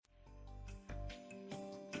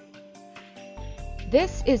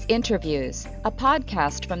This is Interviews, a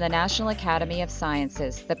podcast from the National Academy of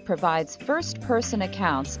Sciences that provides first-person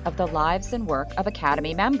accounts of the lives and work of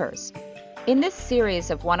Academy members. In this series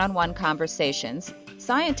of one-on-one conversations,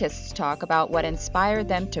 scientists talk about what inspired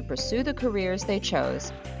them to pursue the careers they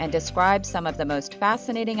chose and describe some of the most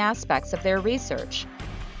fascinating aspects of their research.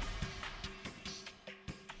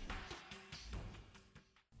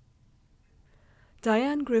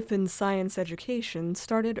 Diane Griffin's science education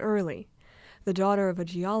started early. The daughter of a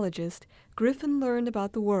geologist, Griffin learned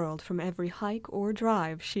about the world from every hike or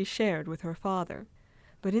drive she shared with her father.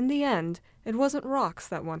 But in the end, it wasn't rocks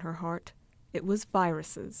that won her heart. It was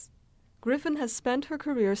viruses. Griffin has spent her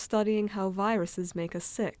career studying how viruses make us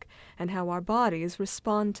sick and how our bodies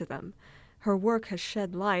respond to them. Her work has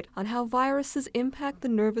shed light on how viruses impact the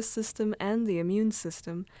nervous system and the immune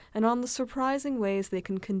system, and on the surprising ways they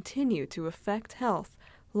can continue to affect health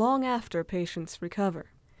long after patients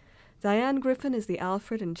recover. Diane Griffin is the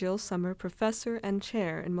Alfred and Jill Summer Professor and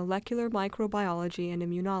Chair in Molecular Microbiology and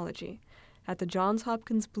Immunology at the Johns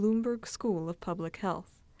Hopkins Bloomberg School of Public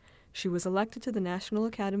Health. She was elected to the National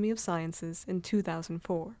Academy of Sciences in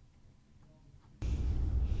 2004.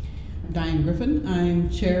 Diane Griffin. I'm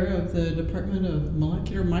chair of the Department of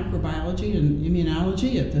Molecular Microbiology and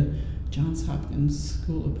Immunology at the Johns Hopkins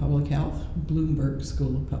School of Public Health, Bloomberg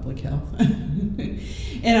School of Public Health.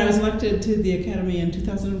 And I was elected to the Academy in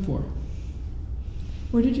 2004.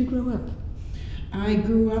 Where did you grow up? I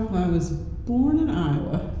grew up, I was born in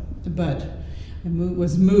Iowa, but I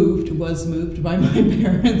was moved by my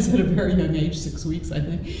parents at a very young age, 6 weeks I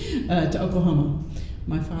think, to Oklahoma.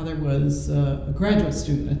 My father was a graduate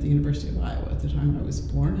student at the University of Iowa at the time I was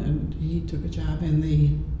born, and he took a job in the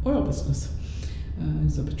oil business.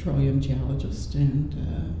 He's a petroleum geologist,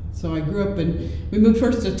 and so I grew up we moved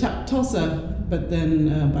first to Tulsa, but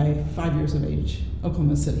then by 5 years of age,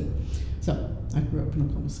 Oklahoma City. So I grew up in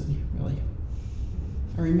Oklahoma City, really.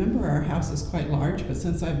 I remember our house is quite large, but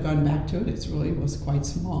since I've gone back to it, it really was quite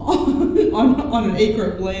small on an acre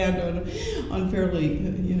of land, on fairly,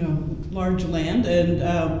 large land. And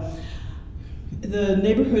the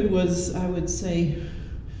neighborhood was, I would say,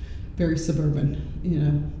 very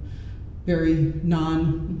suburban, very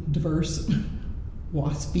non-diverse,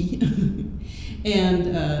 waspy.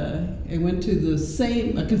 And I went to the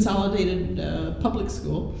same consolidated public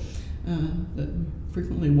school that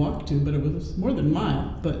frequently walked to, but it was more than a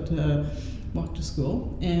mile, but walked to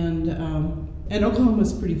school. And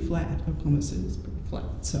Oklahoma's pretty flat. Oklahoma City is pretty flat,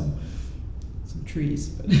 so some trees.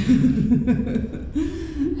 But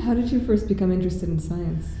How did you first become interested in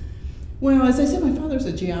science? Well, as I said, my father's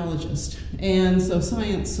a geologist, and so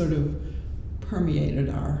science sort of permeated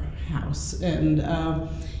our house. And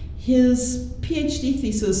his PhD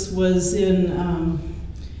thesis was in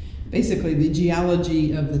basically the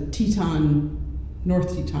geology of the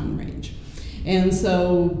North Teton Range. And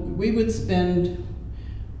so we would spend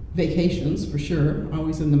vacations, for sure,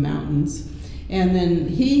 always in the mountains. And then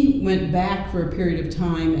he went back for a period of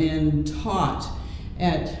time and taught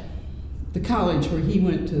at the college where he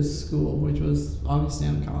went to school, which was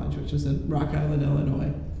Augustana College, which was in Rock Island,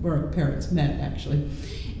 Illinois, where our parents met, actually.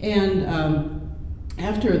 And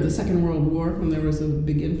after the Second World War, when there was a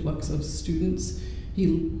big influx of students,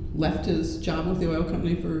 he left his job with the oil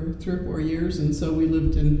company for 3 or 4 years, and so we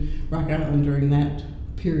lived in Rock Island during that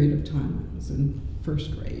period of time. I was in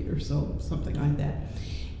first grade or so, something like that.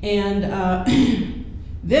 And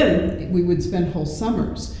then we would spend whole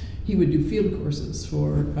summers. He would do field courses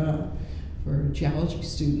for geology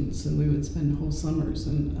students, and we would spend whole summers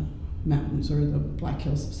in the mountains or the Black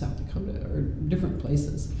Hills of South Dakota or different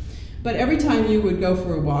places. But every time you would go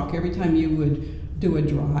for a walk, every time you would do a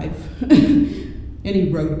drive, any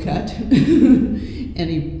road cut,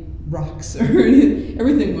 any rocks, or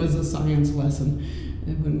everything was a science lesson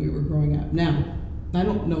when we were growing up. Now, I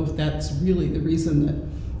don't know if that's really the reason that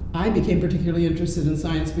I became particularly interested in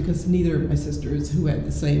science, because neither of my sisters who had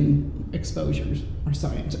the same exposures are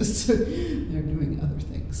scientists. They're doing other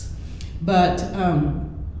things. But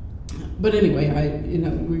anyway,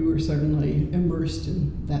 we were certainly immersed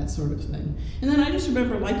in that sort of thing. And then I just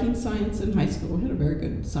remember liking science in high school. I had a very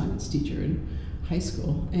good science teacher in high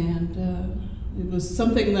school, and it was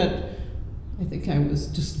something that I think I was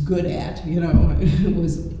just good at. It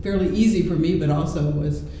was fairly easy for me, but also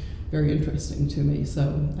was very interesting to me.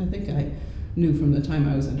 So I think I knew from the time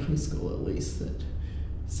I was in high school, at least, that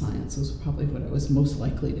science was probably what I was most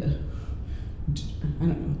likely to. I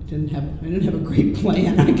don't know. I didn't have a great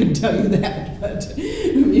plan, I can tell you that, but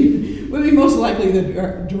would be most likely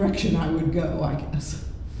the direction I would go, I guess.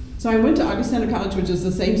 So I went to Augustana College, which is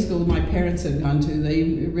the same school my parents had gone to. They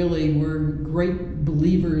really were great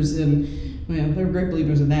believers in They were great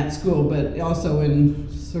believers in that school, but also in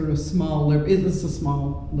sort of it's a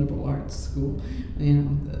small liberal arts school, the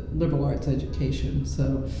liberal arts education.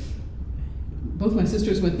 So both my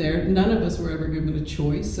sisters went there. None of us were ever given a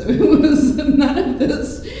choice. So it was none of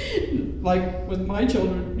this, like with my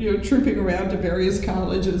children, trooping around to various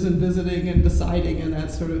colleges and visiting and deciding and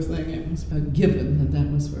that sort of thing. It was a given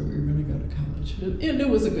that was where we were going to go to college. And it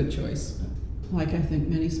was a good choice. Like I think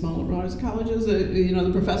many small liberal arts colleges, the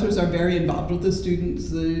professors are very involved with the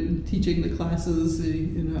students, teaching the classes.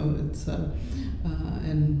 It's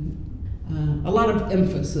and a lot of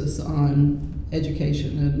emphasis on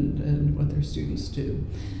education and what their students do.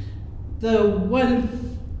 The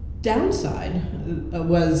one downside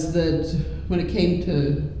was that when it came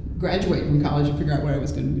to graduate from college and figure out what I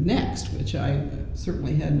was going to do next, which I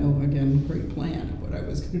certainly had no, great plan of what I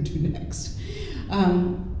was going to do next.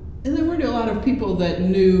 And there weren't a lot of people that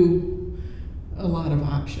knew a lot of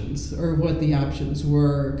options or what the options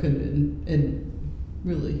were, could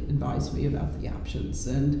really advise me about the options.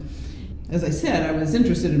 And as I said, I was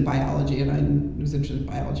interested in biology, and I was interested in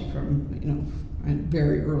biology from, a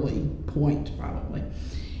very early point, probably.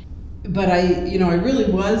 But I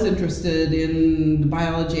really was interested in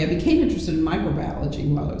biology. I became interested in microbiology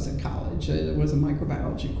while I was in college. There was a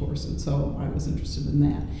microbiology course, and so I was interested in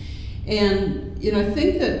that. And, I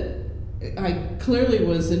think that I clearly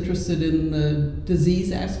was interested in the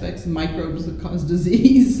disease aspects, microbes that cause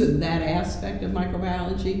disease, and that aspect of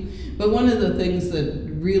microbiology. But one of the things that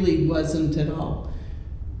really wasn't at all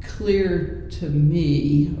clear to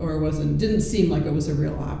me, or didn't seem like it was a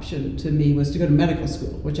real option to me, was to go to medical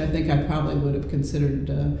school, which I think I probably would have considered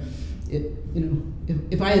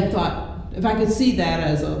if I could see that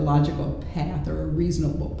as a logical path or a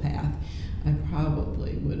reasonable path, I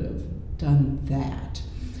probably would have done that.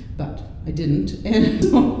 But I didn't, and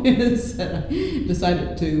so I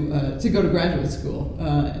decided to go to graduate school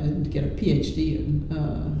and get a PhD in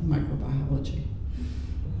microbiology.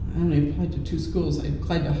 I only applied to 2 schools. I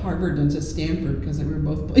applied to Harvard and to Stanford because they were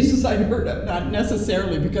both places I'd heard of, not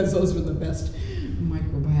necessarily because those were the best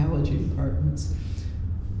microbiology departments.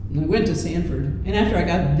 And I went to Stanford, and after I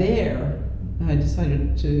got there, I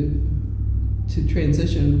decided to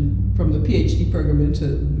transition from the PhD program into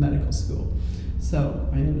medical school. So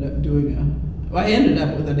I ended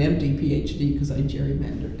up with an empty PhD because I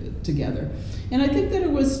gerrymandered it together. And I think that it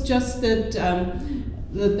was just that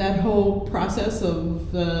that whole process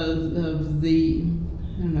of the, I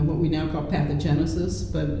don't know what we now call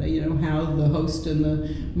pathogenesis, but how the host and the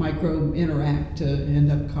microbe interact to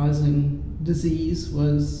end up causing disease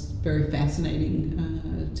was very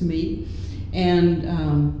fascinating to me. And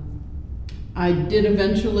I did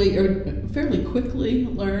eventually, or fairly quickly,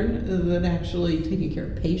 learn that actually taking care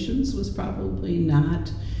of patients was probably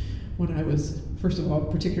not what I was, first of all,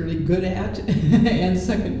 particularly good at, and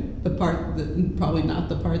second, probably not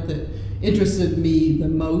the part that interested me the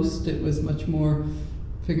most. It was much more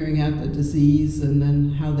figuring out the disease and then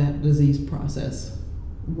how that disease process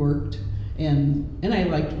worked, and I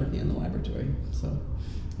liked working in the laboratory, so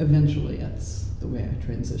eventually that's the way I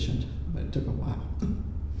transitioned, but it took a while.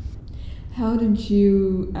 How did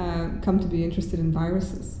you come to be interested in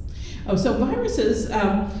viruses? Oh, so viruses,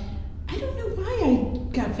 I don't know why I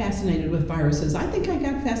got fascinated with viruses. I think I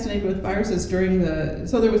got fascinated with viruses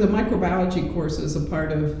so there was a microbiology course as a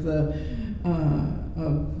part of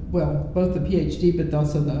both the PhD, but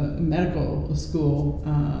also the medical school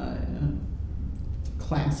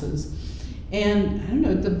classes. And I don't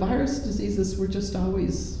know, the virus diseases were just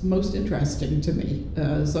always most interesting to me.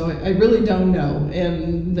 So I really don't know.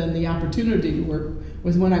 And then the opportunity to work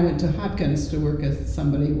was when I went to Hopkins to work as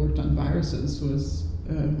somebody who worked on viruses, was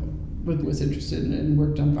interested in and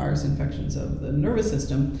worked on virus infections of the nervous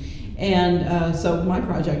system. And so my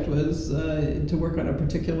project was to work on a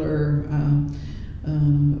particular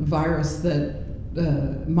virus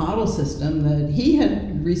model system that he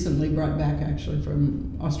had recently brought back actually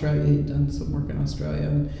from Australia. He'd done some work in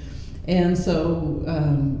Australia. And so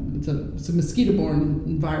it's a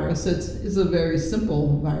mosquito-borne virus. It's a very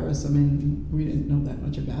simple virus. I mean, we didn't know that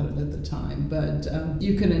much about it at the time, but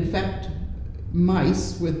you can infect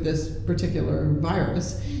mice with this particular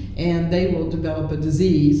virus, and they will develop a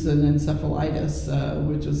disease, an encephalitis,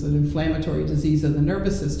 which is an inflammatory disease of the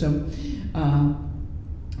nervous system,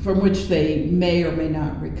 from which they may or may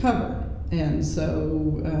not recover. And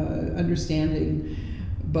so understanding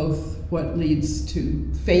both what leads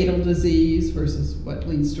to fatal disease versus what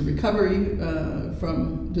leads to recovery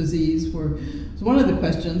from disease was one of the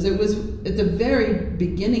questions. It was at the very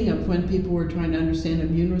beginning of when people were trying to understand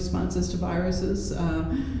immune responses to viruses.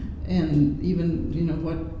 and even,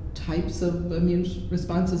 what types of immune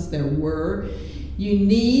responses there were. You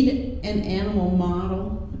need an animal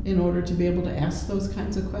model in order to be able to ask those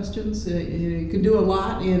kinds of questions. You can do a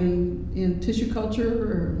lot in tissue culture,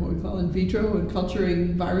 or what we call in vitro, and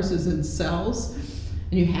culturing viruses in cells.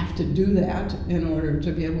 And you have to do that in order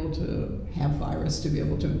to be able to have virus to be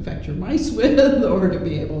able to infect your mice with, or to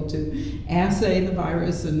be able to assay the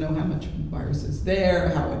virus and know how much virus is there,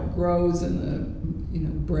 how it grows in the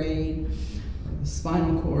brain, or the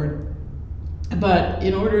spinal cord. But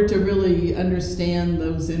in order to really understand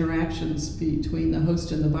those interactions between the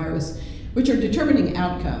host and the virus, which are determining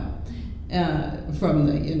outcome from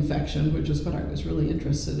the infection, which is what I was really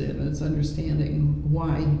interested in, is understanding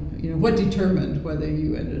why, what determined whether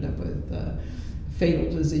you ended up with fatal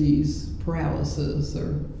disease, paralysis,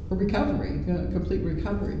 or recovery, complete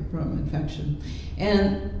recovery from infection.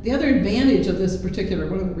 And the other advantage of this particular,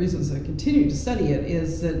 one of the reasons I continue to study it,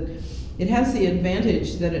 is that it has the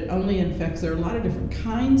advantage that it only infects, there are a lot of different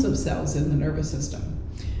kinds of cells in the nervous system.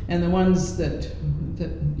 And the ones that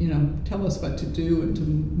tell us what to do and to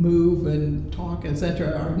move and talk,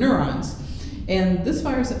 etc., are neurons. And this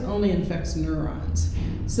virus only infects neurons.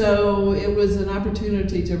 So it was an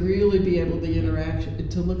opportunity to really be able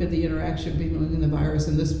to look at the interaction between the virus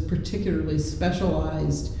and this particularly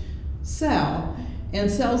specialized cell. And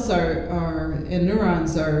cells and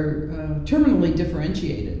neurons are terminally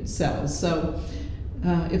differentiated cells. So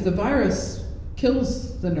if the virus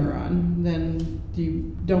kills the neuron, then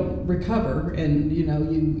you don't recover, and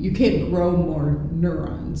you can't grow more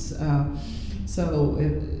neurons. So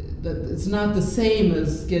it's not the same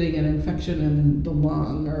as getting an infection in the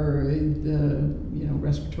lung or the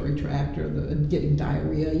respiratory tract, or getting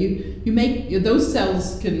diarrhea. You make those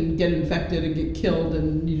cells can get infected and get killed,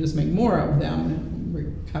 and you just make more of them and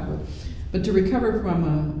recover. But to recover from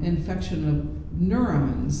an infection of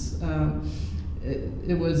neurons,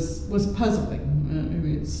 it was puzzling.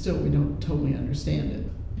 Still, we don't totally understand it.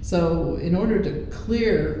 So in order to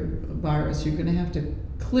clear a virus, you're going to have to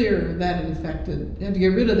clear that you have to get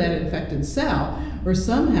rid of that infected cell, or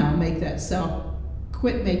somehow make that cell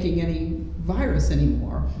quit making any virus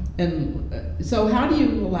anymore. And so how do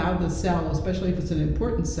you allow the cell, especially if it's an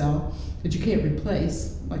important cell that you can't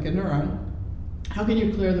replace, like a neuron, how can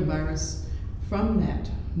you clear the virus from that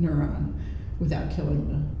neuron without killing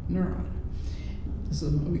the neuron? This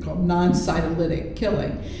is what we call non-cytolytic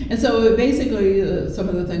killing. And so basically some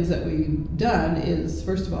of the things that we've done is,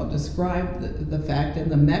 first of all, describe the fact and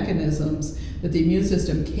the mechanisms that the immune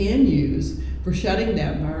system can use for shutting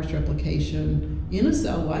down virus replication in a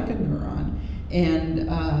cell like a neuron,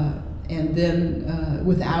 and then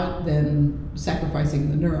without then sacrificing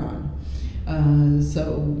the neuron.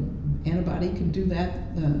 So antibody can do that,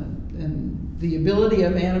 and the ability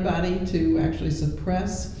of antibody to actually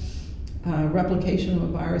suppress replication of a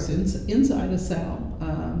virus inside a cell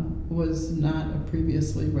was not a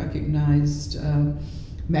previously recognized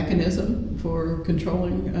mechanism for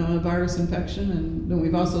controlling virus infection. And then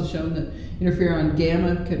we've also shown that interferon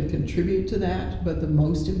gamma can contribute to that, but the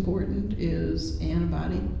most important is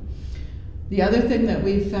antibody. The other thing that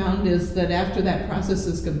we've found is that after that process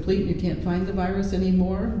is complete, you can't find the virus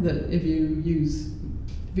anymore, that if you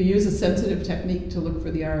use a sensitive technique to look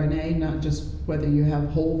for the RNA, not just whether you have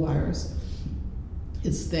whole virus,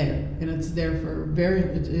 it's there, and it's there for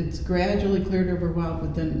it's gradually cleared over a while,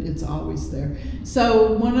 but then it's always there.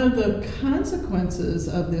 So one of the consequences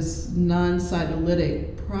of this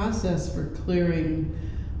non-cytolytic process for clearing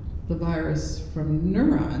the virus from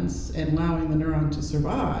neurons and allowing the neuron to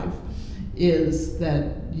survive is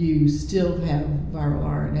that you still have viral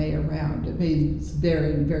RNA around. It may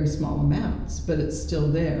vary in very small amounts, but it's still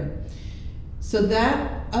there. So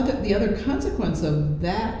the other consequence of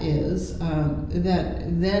that is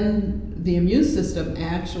that then the immune system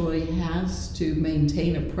actually has to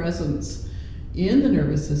maintain a presence in the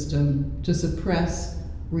nervous system to suppress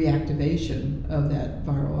reactivation of that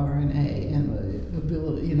viral RNA and the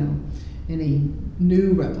ability, any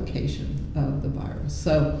new replication of the virus.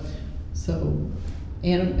 So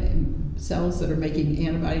cells that are making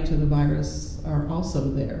antibody to the virus are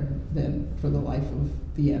also there then for the life of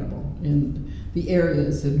the animal in the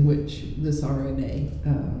areas in which this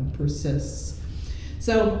RNA persists.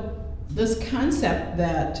 So this concept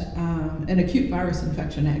that an acute virus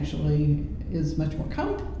infection actually is much more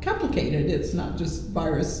complicated. It's not just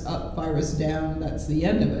virus up, virus down, that's the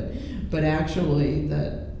end of it, but actually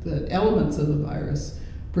that the elements of the virus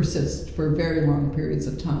persist for very long periods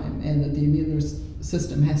of time, and that the immune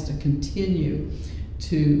system has to continue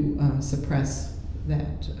to suppress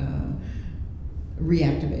that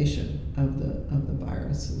reactivation of the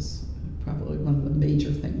viruses probably one of the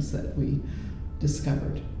major things that we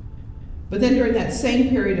discovered. But then during that same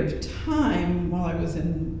period of time, while I was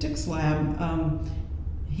in Dick's lab,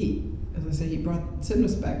 as I say, he brought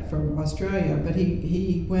Cygnus back from Australia, but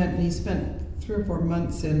he went and he spent 3 or 4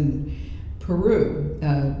 months in Peru,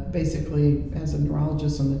 basically as a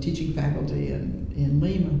neurologist on the teaching faculty in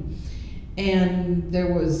Lima. And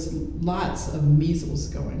there was lots of measles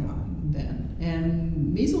going on then.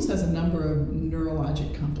 And measles has a number of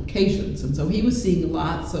neurologic complications. And so he was seeing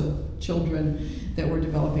lots of children that were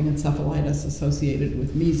developing encephalitis associated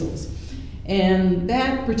with measles. And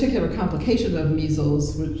that particular complication of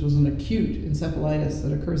measles, which was an acute encephalitis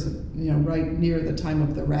that occurs, right near the time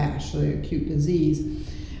of the rash, the acute disease,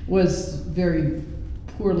 was very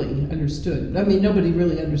poorly understood. I mean, nobody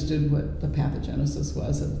really understood what the pathogenesis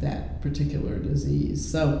was of that particular disease.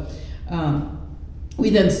 So we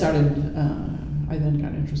then started, I then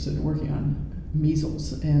got interested in working on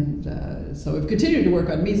measles, and so I've continued to work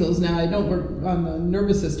on measles. Now I don't work on the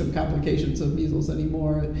nervous system complications of measles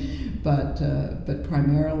anymore, but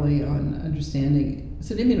primarily on understanding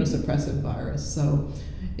it's an immunosuppressive virus. So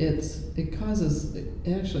it's an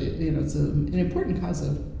important cause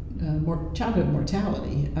of childhood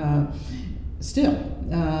mortality still,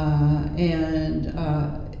 and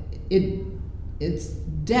it's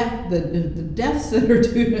death. The deaths that are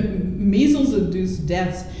due to measles-induced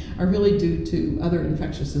deaths are really due to other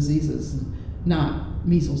infectious diseases, not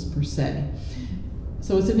measles per se.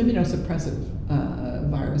 So it's an immunosuppressive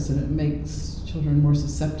virus, and it makes children more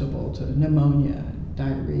susceptible to pneumonia,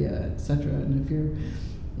 diarrhea, etc. And if you're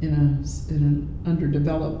in an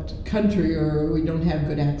underdeveloped country, or we don't have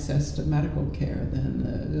good access to medical care, then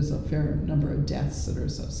there's a fair number of deaths that are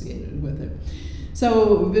associated with it.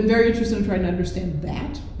 So we've been very interested in trying to understand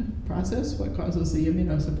that process, what causes the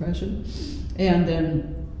immunosuppression. And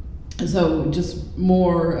then, so just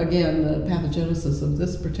more, again, the pathogenesis of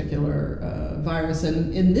this particular virus.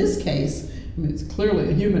 And in this case, it's clearly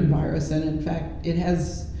a human virus, and in fact,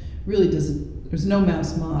 there's no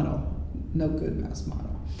mouse model, no good mouse model.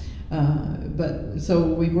 But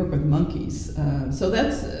so we work with monkeys. So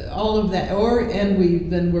that's all of that. And we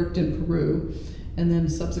then worked in Peru, and then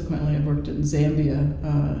subsequently I worked in Zambia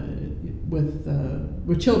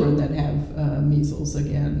with children that have measles,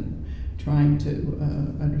 again, trying to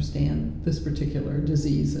understand this particular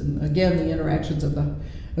disease. And again, the interactions of the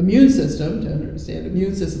immune system, to understand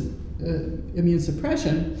immune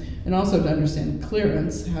suppression, and also to understand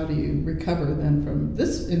clearance. How do you recover then from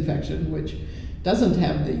this infection, which doesn't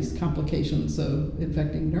have these complications of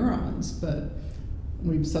infecting neurons, but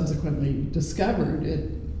we've subsequently discovered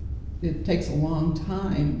it takes a long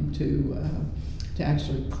time to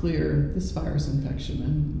actually clear this virus infection,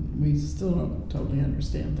 and we still don't totally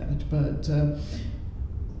understand that. But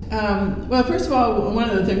well, first of all, one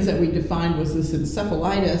of the things that we defined was this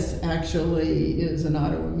encephalitis actually is an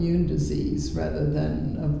autoimmune disease rather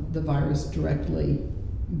than the virus directly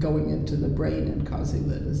going into the brain and causing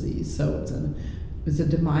the disease. So it's a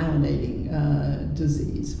demyelinating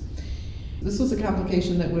disease. This was a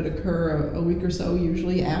complication that would occur a week or so,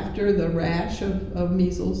 usually after the rash of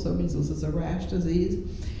measles. So measles is a rash disease.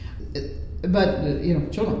 But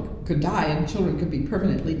children could die, and children could be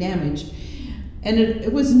permanently damaged. And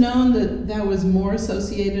it was known that was more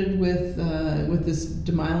associated with this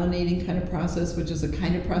demyelinating kind of process, which is a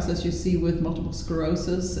kind of process you see with multiple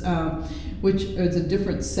sclerosis, which is a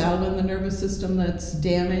different cell in the nervous system that's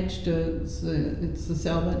damaged. It's the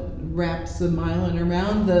cell that wraps the myelin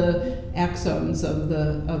around the axons of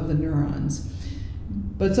the neurons.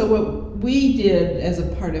 But so what we did as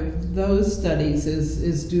a part of those studies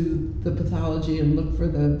is do the pathology and look for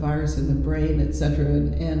the virus in the brain, et cetera,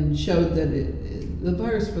 and showed that the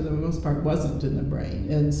virus for the most part wasn't in the brain,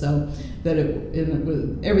 and so that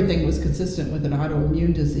everything was consistent with an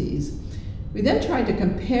autoimmune disease. We then tried to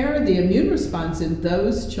compare the immune response in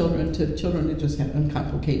those children to children that just had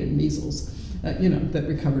uncomplicated measles, that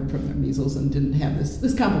recovered from their measles and didn't have this.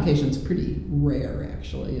 This complication is pretty rare,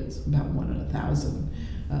 actually. It's about 1 in 1,000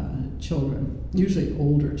 children. Usually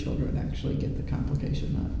older children actually get the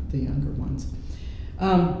complication, not the younger ones.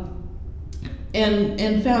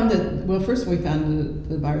 And found that, well, first we found that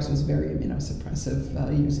the virus was very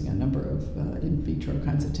immunosuppressive using a number of in vitro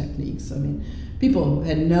kinds of techniques. I mean, people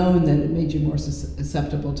had known that it made you more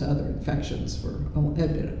susceptible to other infections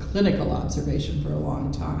had been a clinical observation for a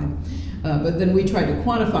long time. But then we tried to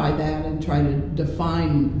quantify that and try to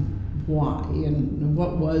define why and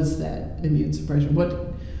what was that immune suppression, what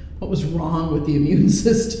was wrong with the immune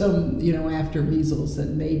system, after measles that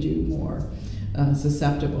made you more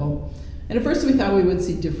susceptible. And at first we thought we would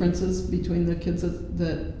see differences between the kids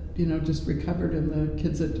that just recovered, and the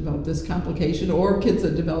kids that developed this complication, or kids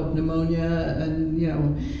that developed pneumonia, and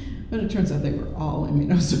but it turns out they were all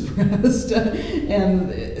immunosuppressed, and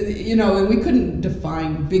we couldn't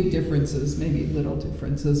define big differences, maybe little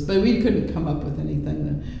differences, but we couldn't come up with anything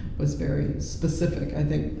that was very specific. I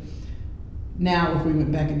think now, if we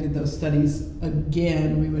went back and did those studies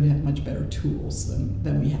again, we would have much better tools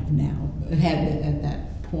than we have now. It had at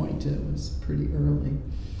that point, it was pretty early.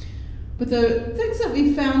 But the things that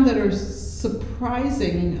we found that are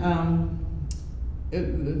surprising,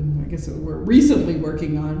 I guess that we're recently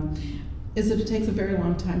working on, is that it takes a very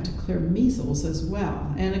long time to clear measles as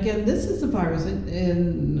well. And again, this is a virus,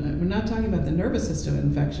 and we're not talking about the nervous system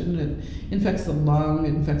infection. It infects the lung, it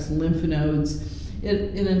infects lymph nodes,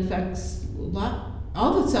 it infects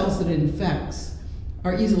all the cells that it infects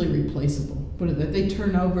are easily replaceable. They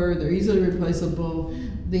turn over, they're easily replaceable.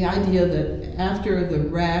 The idea that after the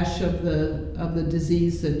rash of the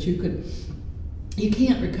disease that you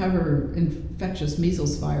can't recover infectious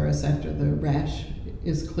measles virus after the rash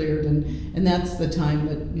is cleared, and that's the time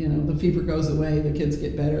that the fever goes away, the kids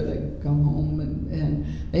get better, they go home, and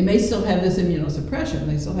they may still have this immunosuppression,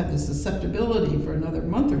 they still have this susceptibility for another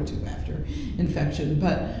month or two after infection,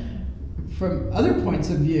 but from other points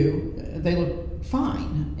of view, they look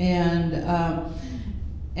fine.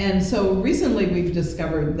 And so recently we've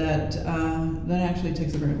discovered that that actually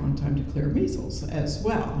takes a very long time to clear measles as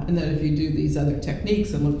well. And that if you do these other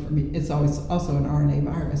techniques and look for, it's always also an RNA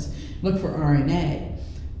virus, look for RNA.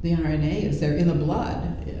 The RNA is there in the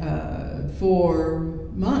blood for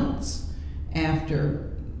months after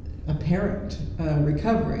apparent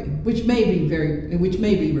recovery, which may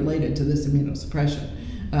be related to this immunosuppression.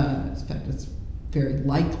 In fact, it's very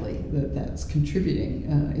likely that that's contributing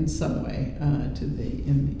in some way to the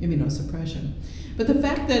immunosuppression. But the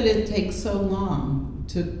fact that it takes so long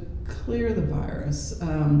to clear the virus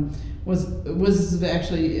was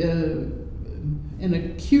actually an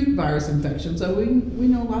acute virus infection. So we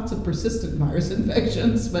know lots of persistent virus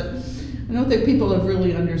infections, but I don't think people have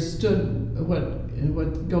really understood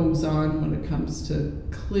what goes on when it comes to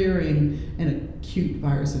clearing an acute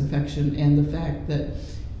virus infection, and the fact that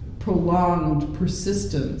prolonged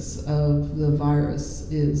persistence of the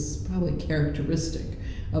virus is probably characteristic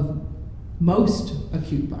of most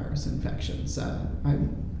acute virus infections.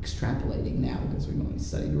 I'm extrapolating now because we've only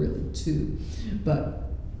studied really two, but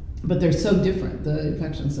they're so different. The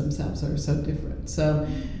infections themselves are so different. So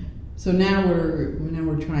now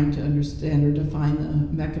we're trying to understand or define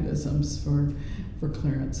the mechanisms for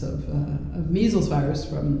clearance of measles virus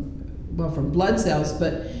from blood cells,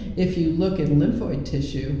 but if you look at lymphoid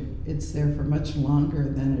tissue, it's there for much longer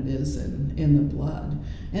than it is in the blood.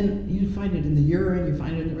 And you find it in the urine, you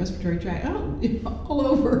find it in the respiratory tract, all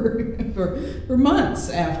over for months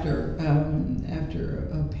after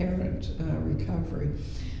apparent recovery.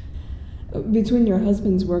 Between your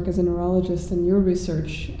husband's work as a neurologist and your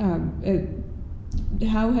research,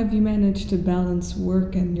 how have you managed to balance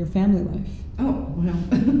work and your family life? Oh, well.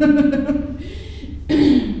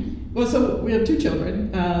 Well, so we have two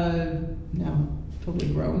children, now totally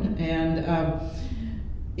grown, and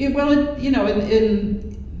in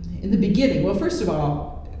the beginning, well, first of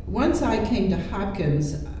all, once I came to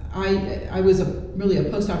Hopkins, I was really a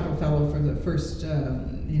postdoctoral fellow for the first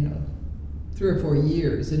 3 or 4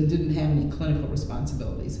 years and didn't have any clinical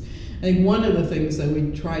responsibilities. I think one of the things that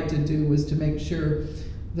we tried to do was to make sure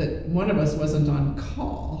that one of us wasn't on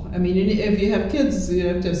call. I mean, if you have kids, you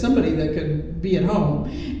have to have somebody that could be at home,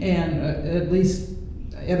 and at least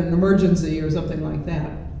at an emergency or something like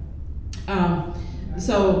that.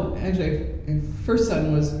 So actually, my first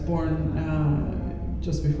son was born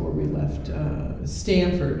just before we left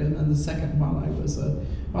Stanford, and then the second while I was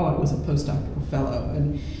a postdoctoral fellow.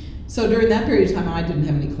 And so during that period of time, I didn't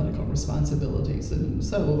have any clinical responsibilities, and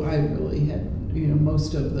so I really had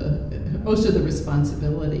most of the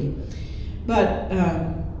responsibility. But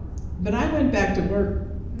I went back to work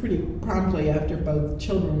pretty promptly after both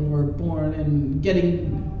children were born, and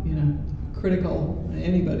getting critical.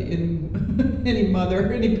 Any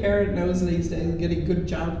mother, any parent knows these days getting good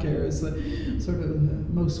child care is the sort of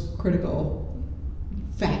the most critical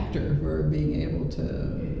factor for being able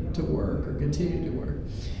to work or continue to work.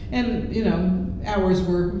 And hours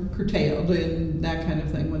were curtailed and that kind of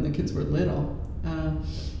thing when the kids were little.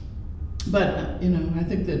 But I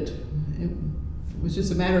think that it was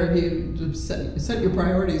just a matter of you to set your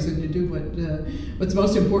priorities and you do what's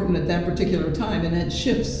most important at that particular time, and that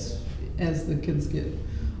shifts as the kids get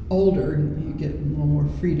older. You get a little more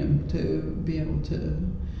freedom to be able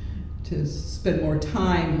to spend more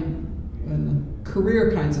time in the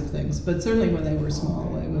career kinds of things. But certainly when they were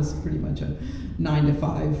small, it was pretty much a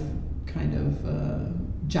 9-to-5 kind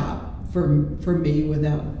of job for me,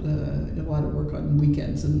 without a lot of work on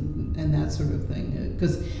weekends and that sort of thing.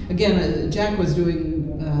 Because again, Jack was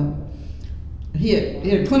doing, he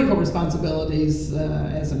had clinical responsibilities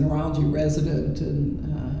as a neurology resident,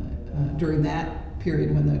 and during that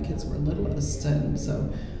period when the kids were littlest, and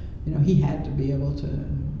so he had to be able to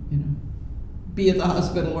be at the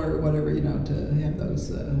hospital or whatever, to have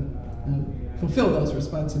those fulfill those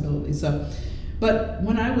responsibilities. So, but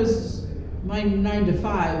when I was my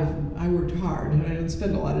 9-to-5, I worked hard, and I didn't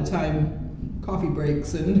spend a lot of time coffee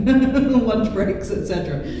breaks and lunch breaks,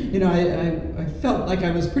 etc. I felt like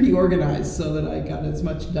I was pretty organized, so that I got as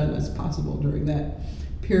much done as possible during that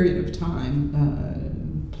period of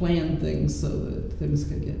time, planned things so that things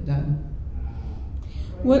could get done.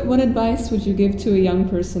 What advice would you give to a young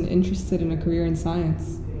person interested in a career in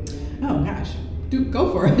science? Oh gosh,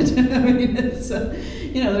 go for it. I mean, it's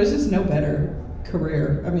there's just no better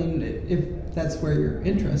career. I mean, if that's where your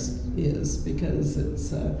interest is, because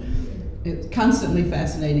it's constantly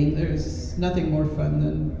fascinating. There's nothing more fun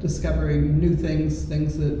than discovering new things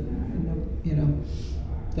that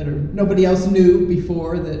that are nobody else knew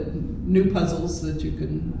before, that new puzzles that you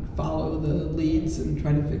can follow the leads and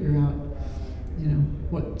try to figure out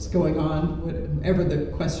what's going on, whatever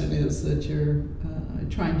the question is that you're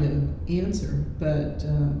trying to answer. But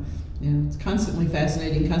it's constantly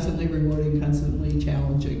fascinating, constantly rewarding, constantly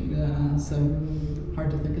challenging. So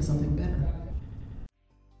hard to think of something better.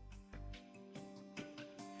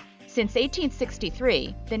 Since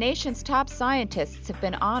 1863, the nation's top scientists have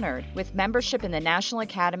been honored with membership in the National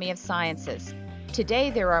Academy of Sciences. Today,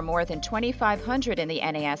 there are more than 2,500 in the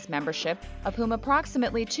NAS membership, of whom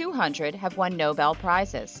approximately 200 have won Nobel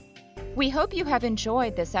Prizes. We hope you have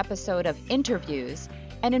enjoyed this episode of Interviews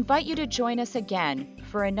and invite you to join us again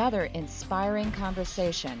for another inspiring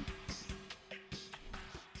conversation.